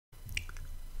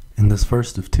In this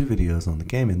first of two videos on the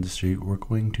game industry, we're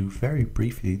going to very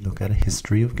briefly look at a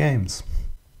history of games.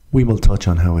 We will touch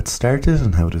on how it started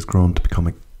and how it has grown to become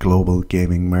a global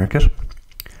gaming market.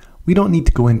 We don't need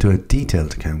to go into a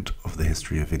detailed account of the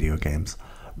history of video games,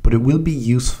 but it will be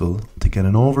useful to get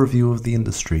an overview of the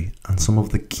industry and some of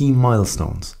the key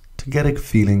milestones to get a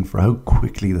feeling for how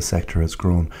quickly the sector has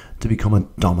grown to become a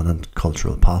dominant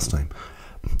cultural pastime,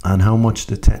 and how much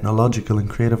the technological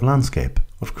and creative landscape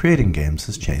of creating games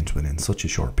has changed within such a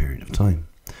short period of time.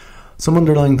 Some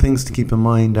underlying things to keep in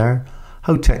mind are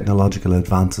how technological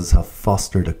advances have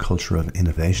fostered a culture of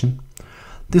innovation.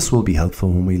 This will be helpful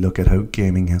when we look at how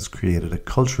gaming has created a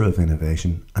culture of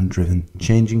innovation and driven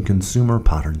changing consumer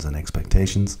patterns and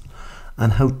expectations,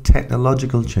 and how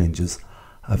technological changes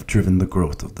have driven the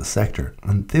growth of the sector.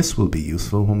 And this will be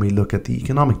useful when we look at the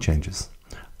economic changes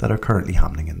that are currently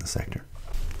happening in the sector.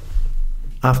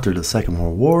 After the Second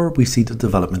World War, we see the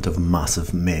development of massive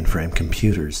mainframe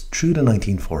computers through the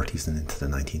 1940s and into the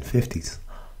 1950s.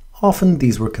 Often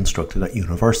these were constructed at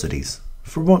universities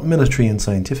for both military and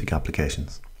scientific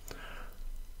applications.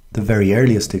 The very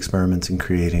earliest experiments in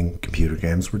creating computer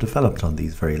games were developed on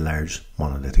these very large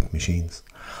monolithic machines.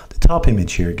 The top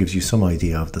image here gives you some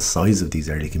idea of the size of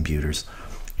these early computers.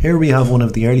 Here we have one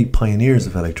of the early pioneers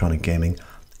of electronic gaming,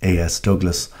 A.S.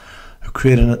 Douglas, who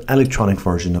created an electronic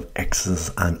version of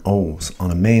X's and O's on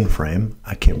a mainframe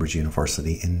at Cambridge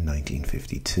University in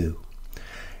 1952.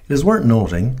 It is worth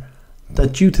noting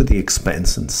that due to the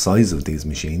expense and size of these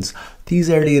machines,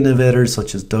 these early innovators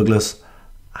such as Douglas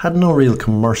had no real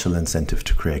commercial incentive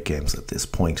to create games at this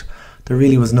point. There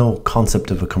really was no concept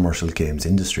of a commercial games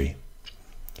industry.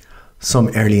 Some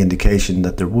early indication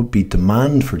that there would be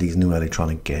demand for these new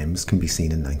electronic games can be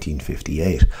seen in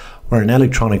 1958, where an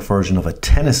electronic version of a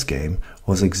tennis game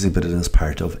was exhibited as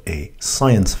part of a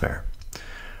science fair.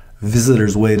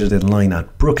 Visitors waited in line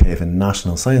at Brookhaven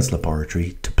National Science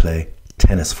Laboratory to play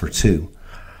Tennis for Two.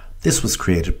 This was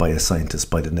created by a scientist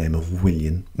by the name of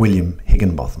William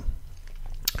Higginbotham.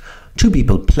 Two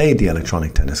people played the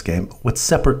electronic tennis game with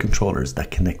separate controllers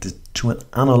that connected to an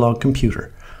analog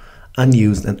computer and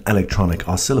used an electronic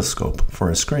oscilloscope for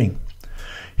a screen.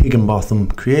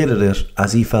 Higginbotham created it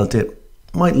as he felt it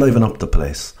might liven up the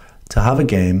place to have a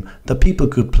game that people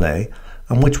could play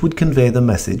and which would convey the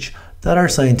message that our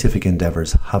scientific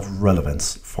endeavours have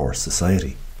relevance for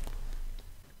society.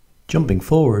 Jumping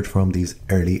forward from these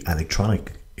early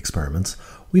electronic experiments,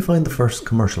 we find the first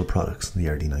commercial products in the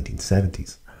early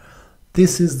 1970s.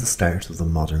 This is the start of the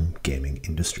modern gaming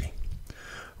industry.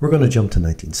 We're going to jump to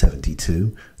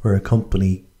 1972, where a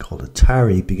company called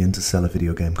Atari began to sell a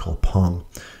video game called Pong,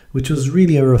 which was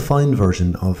really a refined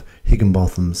version of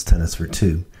Higginbotham's Tennis for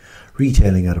Two.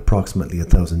 Retailing at approximately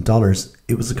 $1,000,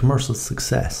 it was a commercial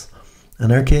success,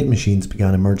 and arcade machines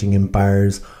began emerging in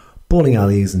bars, bowling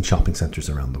alleys and shopping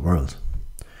centres around the world.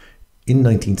 In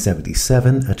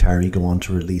 1977, Atari go on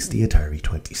to release the Atari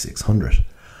 2600,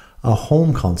 a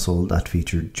home console that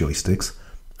featured joysticks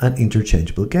and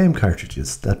interchangeable game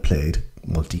cartridges that played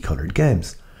multicoloured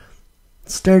games,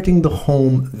 starting the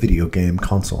home video game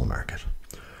console market.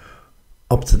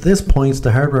 Up to this point,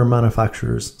 the hardware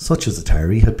manufacturers such as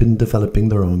Atari had been developing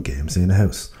their own games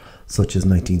in-house, such as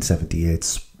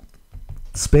 1978's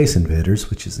Space Invaders,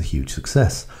 which is a huge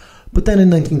success. But then in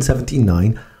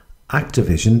 1979,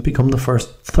 Activision became the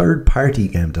first third-party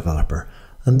game developer,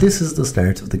 and this is the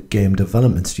start of the game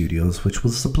development studios which will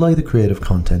supply the creative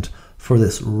content for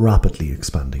this rapidly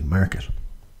expanding market.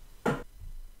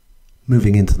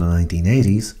 Moving into the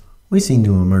 1980s, we see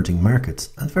new emerging markets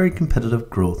and very competitive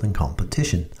growth and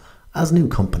competition as new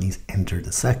companies enter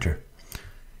the sector.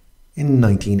 In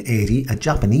 1980, a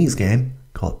Japanese game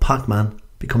called Pac-Man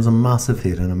becomes a massive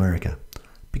hit in America,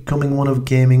 becoming one of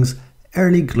gaming's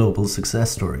early global success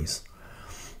stories.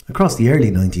 Across the early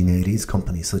 1980s,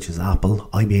 companies such as Apple,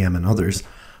 IBM and others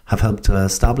have helped to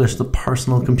establish the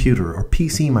personal computer or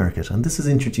PC market, and this has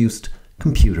introduced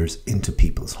computers into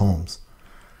people's homes.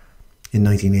 In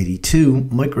 1982,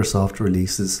 Microsoft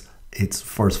releases its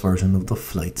first version of the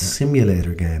Flight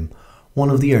Simulator game, one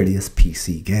of the earliest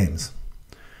PC games.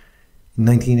 In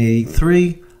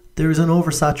 1983, there is an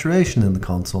oversaturation in the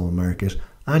console market,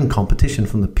 and competition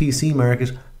from the PC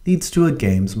market leads to a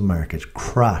games market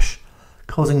crash,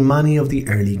 causing many of the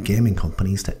early gaming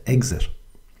companies to exit.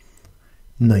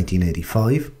 In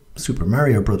 1985, Super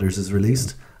Mario Bros. Is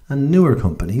released, and newer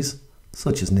companies,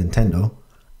 such as Nintendo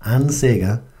and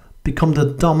Sega, become the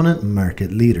dominant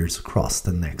market leaders across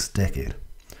the next decade.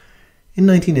 In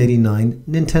 1989,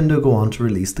 Nintendo go on to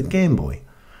release the Game Boy,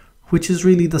 which is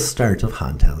really the start of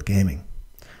handheld gaming.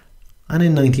 And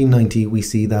in 1990, we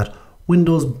see that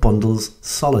Windows bundles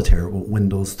Solitaire with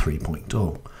Windows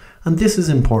 3.0. And this is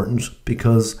important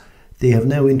because they have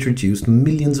now introduced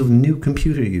millions of new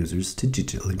computer users to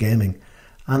digital gaming,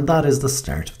 and that is the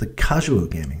start of the casual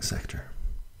gaming sector.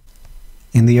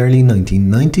 In the early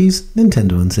 1990s,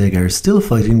 Nintendo and Sega are still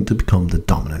fighting to become the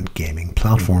dominant gaming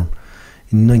platform.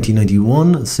 In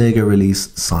 1991, Sega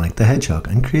released Sonic the Hedgehog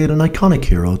and created an iconic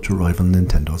hero to rival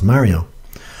Nintendo's Mario.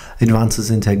 Advances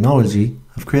in technology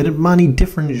have created many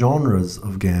different genres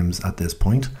of games at this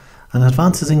point, and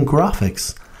advances in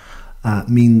graphics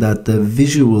mean that the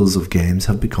visuals of games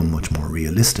have become much more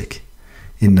realistic.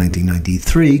 In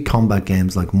 1993, combat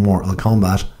games like Mortal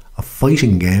Kombat, a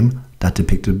fighting game that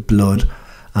depicted blood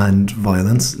and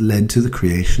violence, led to the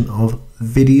creation of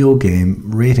video game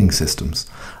rating systems,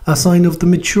 a sign of the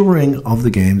maturing of the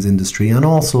games industry and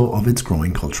also of its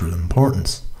growing cultural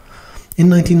importance. In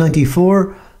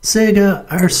 1994, Sega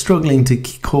are struggling to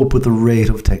cope with the rate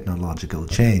of technological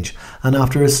change, and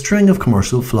after a string of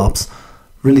commercial flops,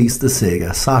 released the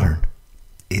Sega Saturn.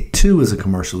 It too is a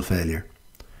commercial failure.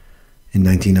 In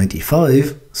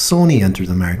 1995, Sony entered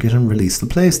the market and released the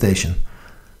PlayStation.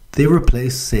 They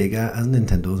replaced Sega as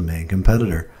Nintendo's main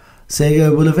competitor.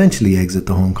 Sega will eventually exit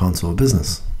the home console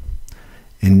business.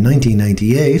 In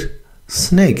 1998,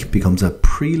 Snake becomes a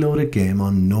preloaded game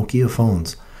on Nokia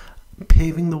phones,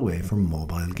 paving the way for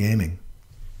mobile gaming.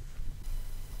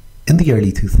 In the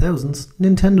early 2000s,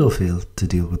 Nintendo failed to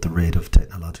deal with the rate of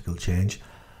technological change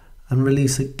and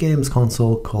released a games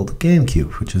console called the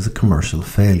GameCube, which is a commercial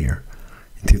failure.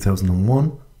 In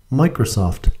 2001,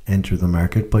 Microsoft entered the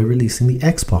market by releasing the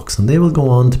Xbox, and they will go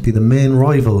on to be the main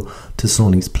rival to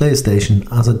Sony's PlayStation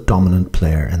as a dominant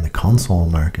player in the console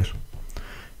market.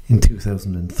 In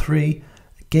 2003,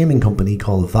 a gaming company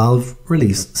called Valve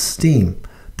released Steam.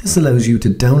 This allows you to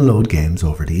download games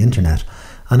over the internet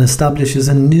and establishes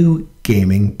a new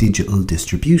gaming digital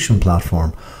distribution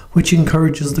platform which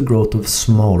encourages the growth of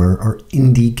smaller or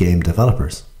indie game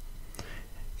developers.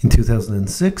 In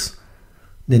 2006,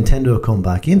 Nintendo come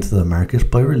back into the market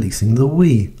by releasing the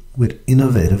Wii with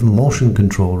innovative motion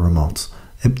control remotes,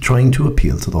 trying to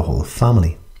appeal to the whole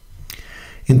family.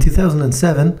 In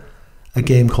 2007, a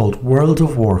game called World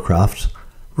of Warcraft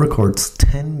records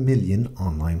 10 million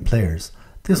online players.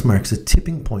 This marks a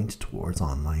tipping point towards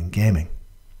online gaming.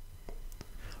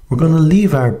 We're going to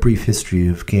leave our brief history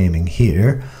of gaming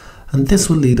here, and this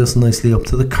will lead us nicely up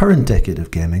to the current decade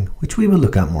of gaming, which we will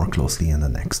look at more closely in the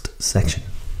next section.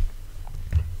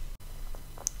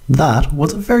 That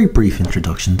was a very brief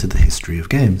introduction to the history of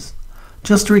games.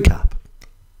 Just to recap,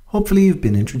 hopefully you've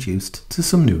been introduced to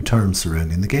some new terms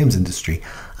surrounding the games industry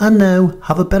and now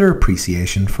have a better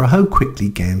appreciation for how quickly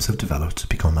games have developed to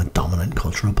become a dominant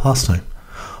cultural pastime.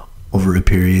 Over a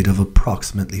period of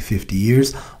approximately 50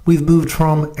 years, we've moved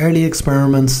from early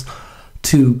experiments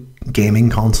to gaming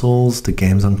consoles, to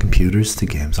games on computers, to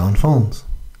games on phones.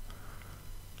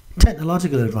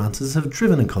 Technological advances have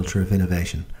driven a culture of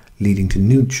innovation, leading to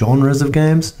new genres of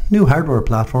games, new hardware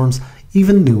platforms,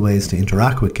 even new ways to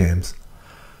interact with games.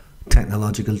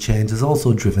 Technological change has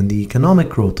also driven the economic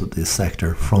growth of this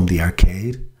sector, from the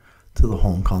arcade to the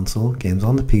home console, games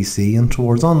on the PC, and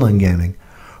towards online gaming.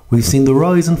 We've seen the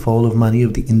rise and fall of many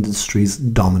of the industry's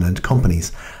dominant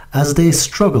companies as they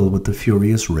struggle with the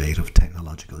furious rate of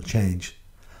technological change.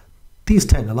 These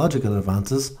technological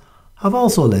advances have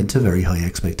also led to very high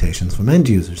expectations from end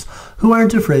users, who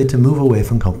aren't afraid to move away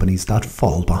from companies that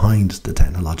fall behind the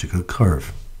technological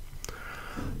curve.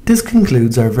 This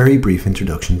concludes our very brief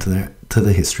introduction to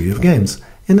the history of games.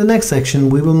 In the next section,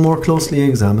 we will more closely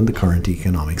examine the current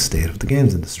economic state of the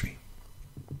games industry.